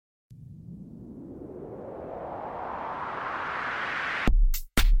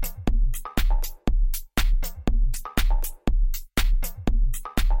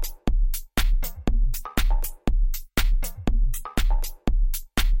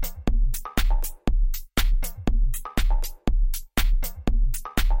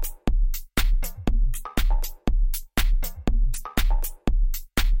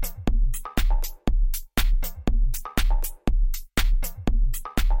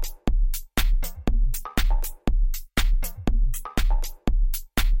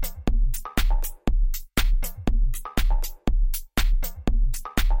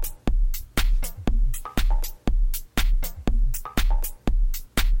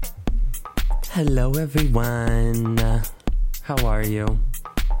Hello everyone, how are you?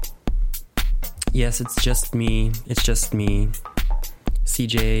 Yes, it's just me.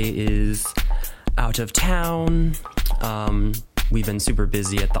 CJ is out of town. We've been super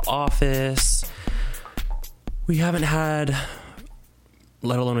busy at the office. We haven't had,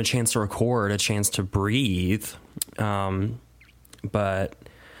 let alone a chance to record, a chance to breathe. But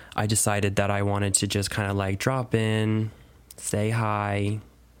I decided that I wanted to just kind of like drop in, say hi.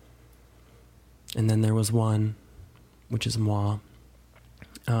 And then there was one, which is moi.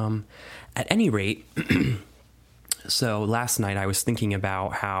 At any rate, so last night I was thinking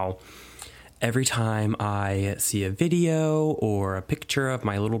about how every time I see a video or a picture of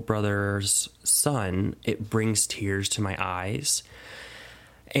my little brother's son, it brings tears to my eyes.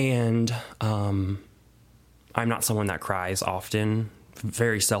 And I'm not someone that cries often.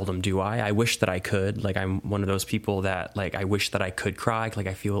 Very seldom do I. I wish that I could. Like, I'm one of those people that, like, I wish that I could cry. Like,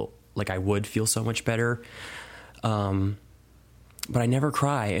 I feel like I would feel so much better. But I never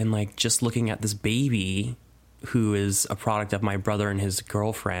cry. And like, just looking at this baby who is a product of my brother and his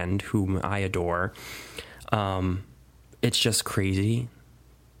girlfriend, whom I adore, it's just crazy.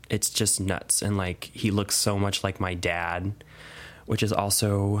 It's just nuts. And like, he looks so much like my dad, which is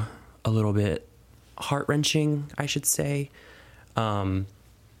also a little bit heart-wrenching, I should say.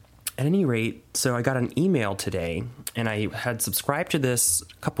 At any rate, so I got an email today, and I had subscribed to this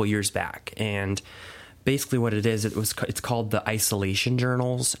a couple years back, and basically what it is, it's called the Isolation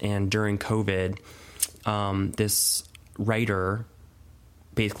Journals, and during COVID, this writer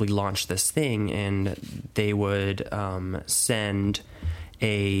basically launched this thing, and they would send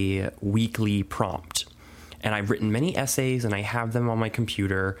a weekly prompt. And I've written many essays, and I have them on my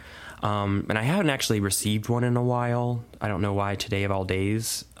computer, and I haven't actually received one in a while. I don't know why today of all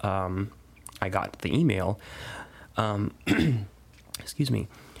days I got the email. Excuse me.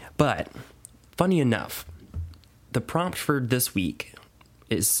 But funny enough, the prompt for this week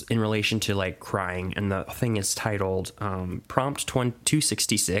is in relation to like crying, and the thing is titled Prompt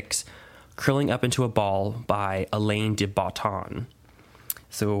 266, Curling Up into a Ball by Alain de Botton.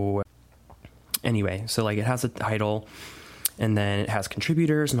 So anyway, so like it has a title, and then it has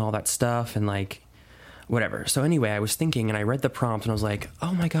contributors and all that stuff, and like whatever. So anyway, I was thinking, and I read the prompt, and I was like,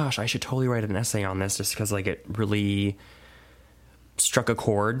 oh my gosh, I should totally write an essay on this, just because like it really struck a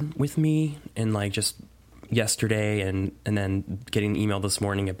chord with me. And like just yesterday, and then getting an email this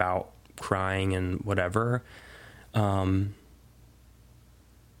morning about crying and whatever. Yeah.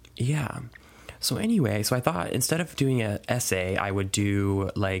 So anyway, so I thought instead of doing an essay, I would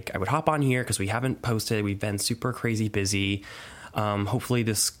hop on here because we haven't posted. We've been super crazy busy. Hopefully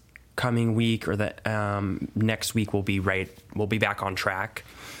this coming week or the next week we'll be back on track.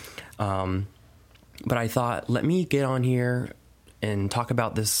 But I thought, let me get on here and talk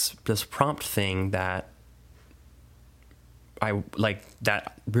about this prompt thing that I like,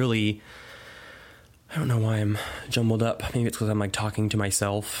 that really, I don't know why I'm jumbled up. Maybe it's because I'm like talking to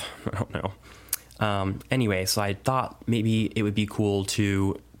myself. I don't know. Anyway, so I thought maybe it would be cool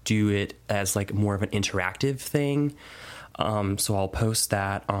to do it as like more of an interactive thing. So I'll post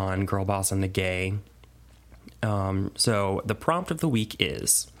that on Girl Boss and the Gay. So the prompt of the week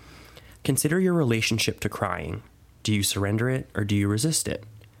is: consider your relationship to crying. Do you surrender it or do you resist it?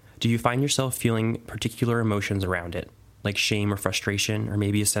 Do you find yourself feeling particular emotions around it, like shame or frustration, or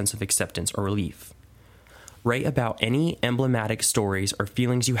maybe a sense of acceptance or relief? Write about any emblematic stories or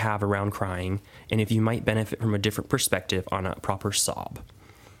feelings you have around crying, and if you might benefit from a different perspective on a proper sob.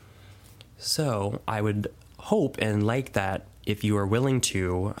 So I would hope and like that if you are willing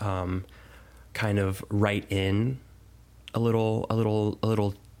to kind of write in a little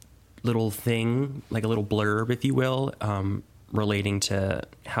thing, like a little blurb, if you will, relating to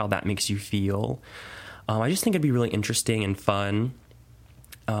how that makes you feel. I just think it'd be really interesting and fun.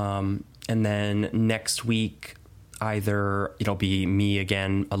 And then next week, either it'll be me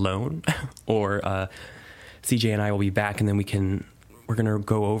again alone, or CJ and I will be back, and then we're going to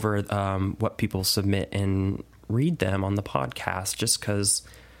go over what people submit and read them on the podcast, just because,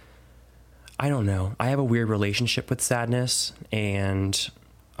 I don't know, I have a weird relationship with sadness, and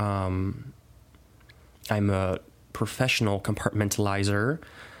I'm a professional compartmentalizer,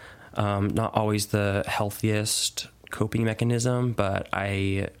 not always the healthiest coping mechanism, but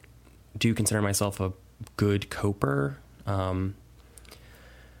I do consider myself a good coper.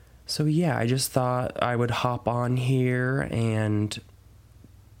 So yeah, I just thought I would hop on here and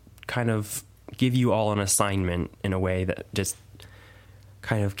kind of give you all an assignment in a way that just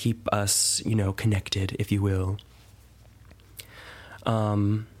kind of keep us, connected, if you will.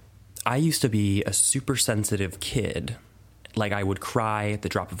 I used to be a super sensitive kid, Like I would cry at the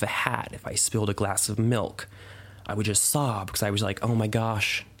drop of a hat. If I spilled a glass of milk, I would just sob because I was like, oh my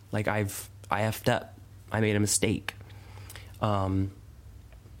gosh, like I effed up. I made a mistake.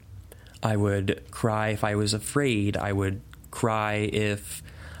 I would cry if I was afraid. I would cry if,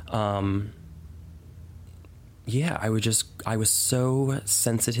 I was so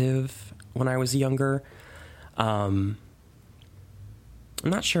sensitive when I was younger. I'm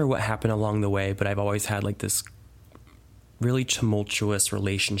not sure what happened along the way, but I've always had like this really tumultuous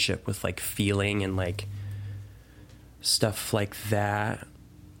relationship with like feeling and like stuff like that.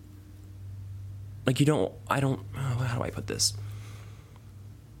 Like how do I put this?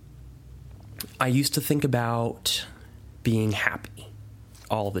 I used to think about being happy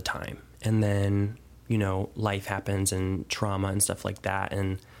all the time. And then, life happens and trauma and stuff like that.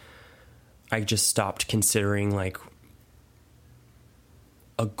 And I just stopped considering I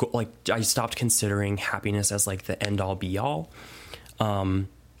stopped considering happiness as like the end all be all. I'm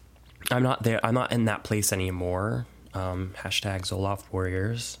not there. I'm not in that place anymore. Hashtag Zoloft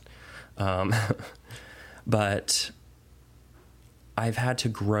Warriors. But I've had to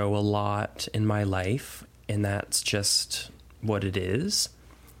grow a lot in my life, and that's just what it is.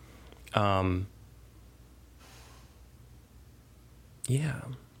 Yeah.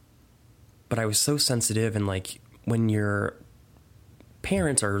 But I was so sensitive, and like when your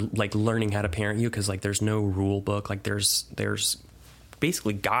parents are like learning how to parent you, because like there's no rule book, like there's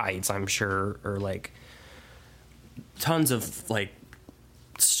basically guides, I'm sure, or like tons of like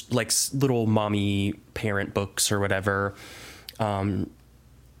little mommy parent books or whatever. However,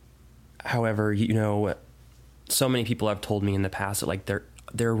 so many people have told me in the past that like there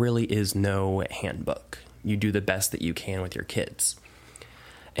really is no handbook. You do the best that you can with your kids.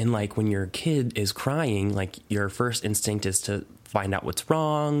 And like when your kid is crying, like your first instinct is to find out what's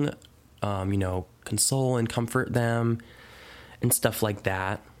wrong, console and comfort them and stuff like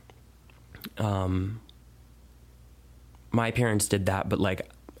that. My parents did that, but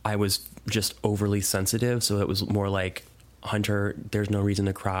like I was just overly sensitive. So it was more like, Hunter, there's no reason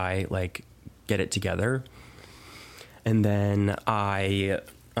to cry, like get it together. And then I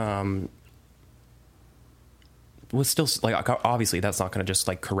was still like, obviously that's not going to just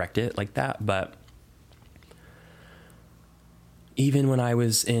like correct it like that. But even when I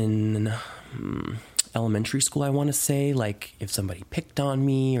was in elementary school, I want to say, like if somebody picked on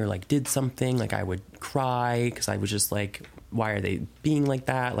me or like did something, like I would cry because I was just like, why are they being like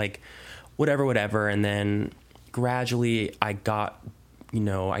that? Like whatever. And then gradually I got,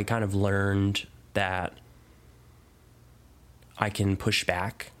 I kind of learned that I can push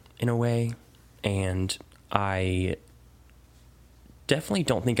back in a way. And I definitely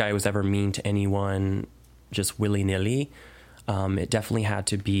don't think I was ever mean to anyone just willy-nilly. It definitely had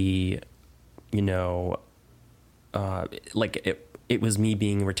to be, like it was me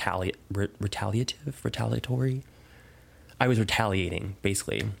being retaliatory. I was retaliating,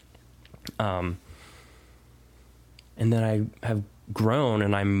 basically. And then I have grown,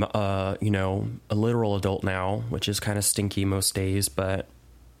 and I'm, a literal adult now, which is kind of stinky most days, but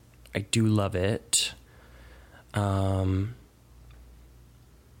I do love it. And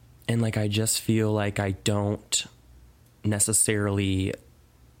like, I just feel like I don't necessarily,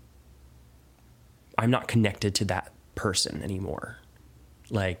 I'm not connected to that person anymore.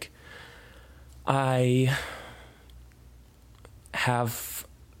 Like, I have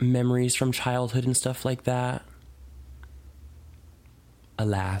memories from childhood and stuff like that.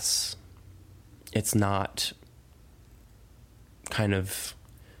 Alas, it's not kind of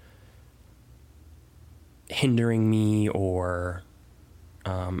hindering me, or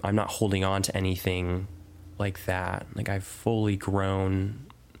I'm not holding on to anything like that. Like I've fully grown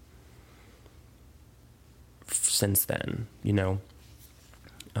since then,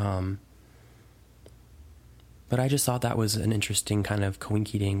 but I just thought that was an interesting kind of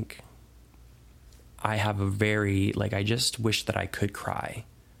coinkydink. I have I just wish that I could cry.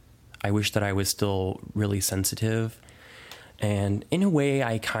 I wish that I was still really sensitive, and in a way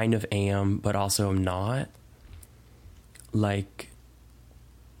I kind of am, but also I'm not. Like,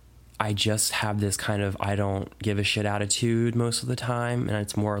 I just have this kind of I don't give a shit attitude most of the time, and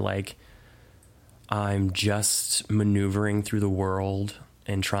it's more like I'm just maneuvering through the world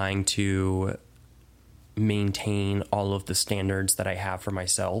and trying to maintain all of the standards that I have for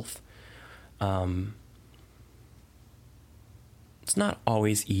myself. It's not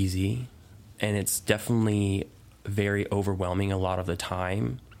always easy, and it's definitely very overwhelming a lot of the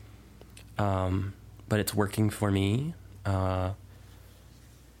time. But it's working for me. But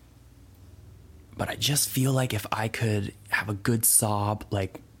I just feel like if I could have a good sob,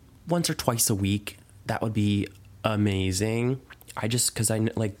 like once or twice a week, that would be amazing. Because I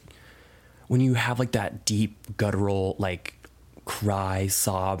like when you have like that deep guttural like cry,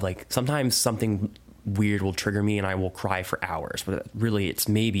 sob, like sometimes something weird will trigger me and I will cry for hours, but really it's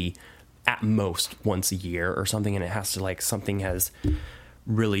maybe at most once a year or something, and it has to like something has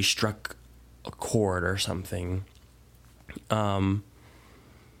really struck a chord or something. Oh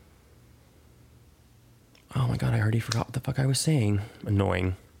my god, I already forgot what the fuck I was saying.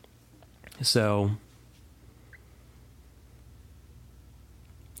 Annoying. So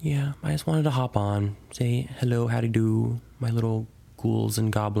yeah, I just wanted to hop on, say hello, howdy do, my little ghouls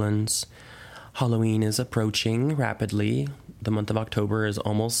and goblins. Halloween is approaching rapidly. The month of October is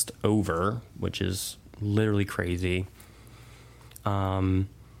almost over, which is literally crazy. Yeah,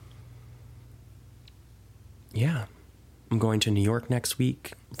 I'm going to New York next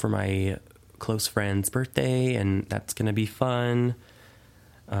week for my close friend's birthday, and that's going to be fun.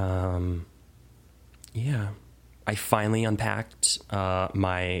 Yeah, I finally unpacked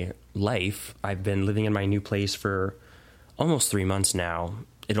my life. I've been living in my new place for almost 3 months now.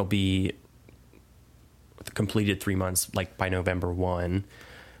 It'll be completed 3 months, like by November 1.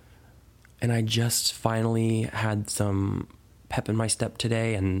 And I just finally had some pep in my step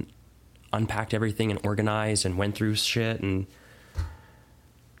today and unpacked everything and organized and went through shit, and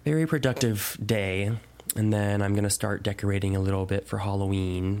very productive day. And then I'm going to start decorating a little bit for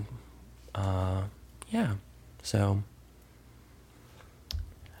Halloween. Yeah. So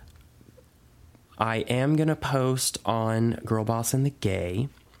I am going to post on Girl Boss and the Gay,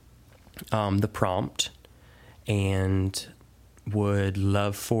 the prompt, and would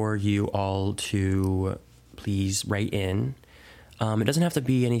love for you all to please write in. It doesn't have to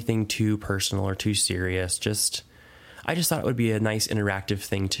be anything too personal or too serious. I just thought it would be a nice interactive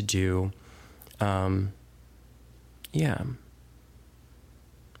thing to do. Yeah.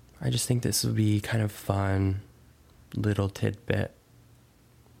 I just think this would be kind of fun little tidbit.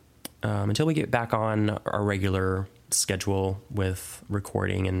 Until we get back on our regular schedule with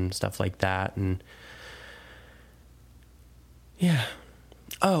recording and stuff like that. And yeah.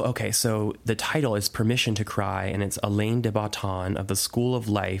 Oh, okay. So the title is Permission to Cry, and it's Alain de Botton of the School of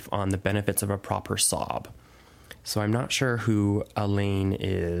Life on the Benefits of a Proper Sob. So I'm not sure who Alain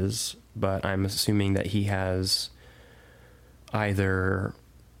is, but I'm assuming that he has either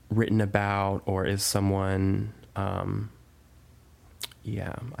written about or is someone,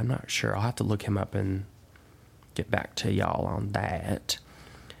 yeah, I'm not sure. I'll have to look him up and get back to y'all on that.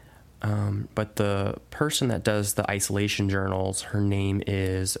 But the person that does the isolation journals, her name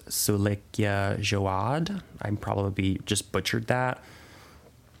is Suleika Joad. I'm probably just butchered that.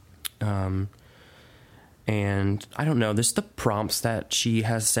 And I don't know, just the prompts that she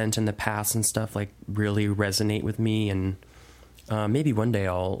has sent in the past and stuff like really resonate with me. And maybe one day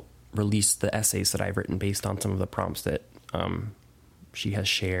I'll release the essays that I've written based on some of the prompts that she has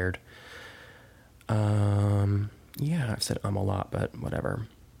shared. Yeah, I've said a lot, but whatever.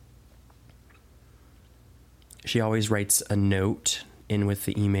 She always writes a note in with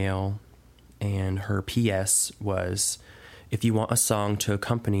the email, and her PS was, if you want a song to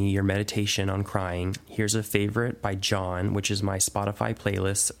accompany your meditation on crying, here's a favorite by John, which is my Spotify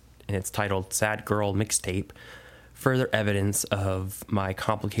playlist, and it's titled Sad Girl Mixtape, further evidence of my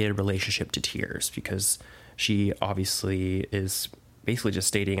complicated relationship to tears, because she obviously is basically just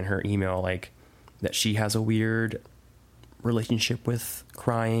stating in her email like that she has a weird relationship with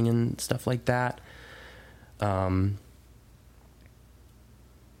crying and stuff like that. I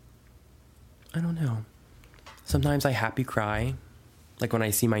don't know. Sometimes I happy cry. Like when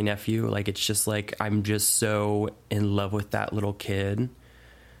I see my nephew, like it's just like I'm just so in love with that little kid,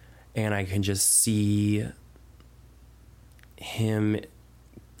 and I can just see him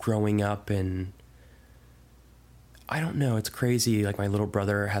growing up, and I don't know, it's crazy. Like my little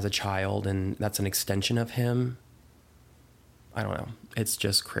brother has a child and that's an extension of him. I don't know. It's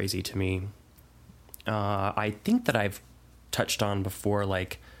just crazy to me. I think that I've touched on before,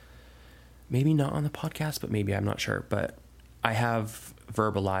 like maybe not on the podcast, but maybe, I'm not sure, but I have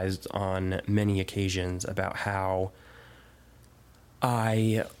verbalized on many occasions about how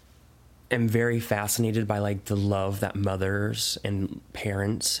I am very fascinated by like the love that mothers and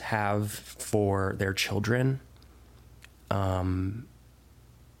parents have for their children.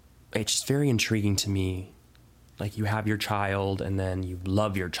 It's just very intriguing to me. Like you have your child and then you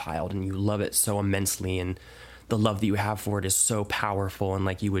love your child and you love it so immensely, and the love that you have for it is so powerful, and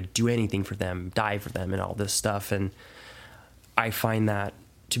like you would do anything for them, die for them and all this stuff. And I find that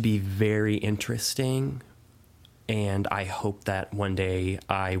to be very interesting, and I hope that one day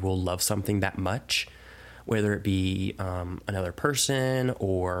I will love something that much, whether it be another person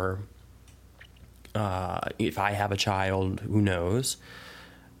or if I have a child, who knows?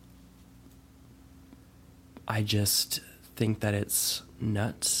 I just think that it's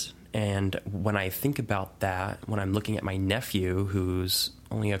nuts. And when I think about that, when I'm looking at my nephew, who's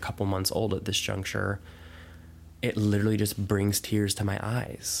only a couple months old at this juncture, it literally just brings tears to my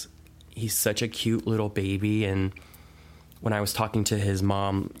eyes. He's such a cute little baby. And when I was talking to his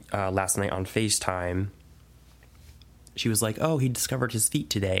mom last night on FaceTime, she was like, oh, he discovered his feet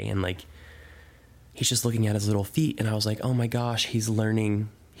today. And like, he's just looking at his little feet. And I was like, oh my gosh, he's learning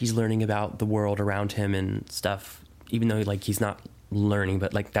about the world around him and stuff, even though like he's not learning,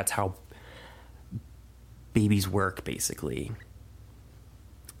 but like that's how babies work, basically.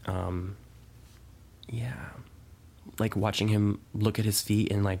 Yeah. Like watching him look at his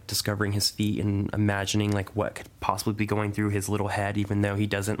feet and like discovering his feet and imagining like what could possibly be going through his little head, even though he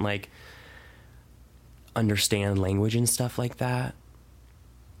doesn't like understand language and stuff like that.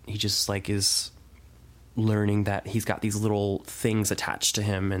 He just like is learning that he's got these little things attached to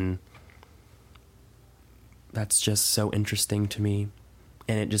him, and that's just so interesting to me.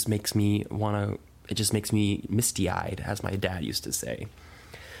 And it just makes me misty-eyed, as my dad used to say.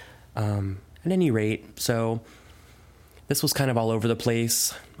 At any rate, so this was kind of all over the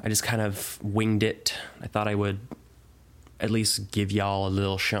place. I just kind of winged it. I thought I would at least give y'all a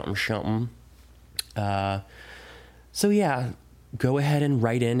little something. So yeah, go ahead and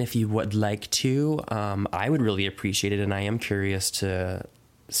write in if you would like to. I would really appreciate it, and I am curious to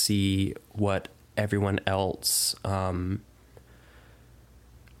see what everyone else, like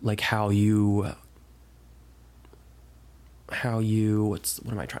what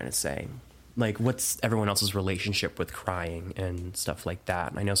am I trying to say? Like, what's everyone else's relationship with crying and stuff like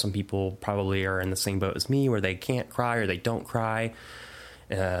that? And I know some people probably are in the same boat as me, where they can't cry or they don't cry,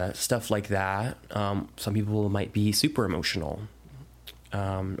 stuff like that. Some people might be super emotional.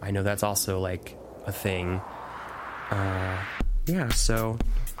 I know that's also like a thing. Yeah, so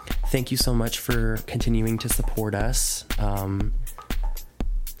thank you so much for continuing to support us.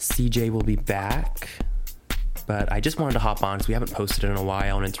 CJ will be back, but I just wanted to hop on because we haven't posted in a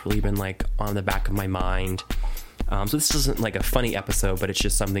while, and it's really been like on the back of my mind. So this isn't like a funny episode, but it's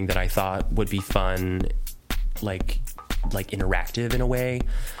just something that I thought would be fun, like interactive in a way.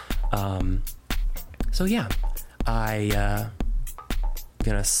 So yeah,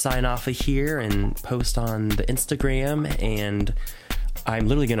 gonna sign off of here and post on the Instagram, and I'm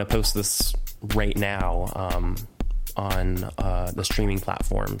literally gonna post this right now on the streaming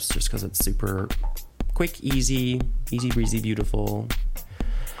platforms, just because it's super quick, easy breezy, beautiful.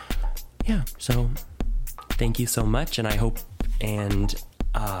 Yeah, so thank you so much, and I hope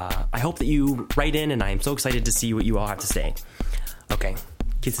that you write in, and I'm so excited to see what you all have to say. Okay,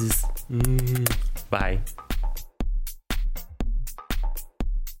 kisses. Bye.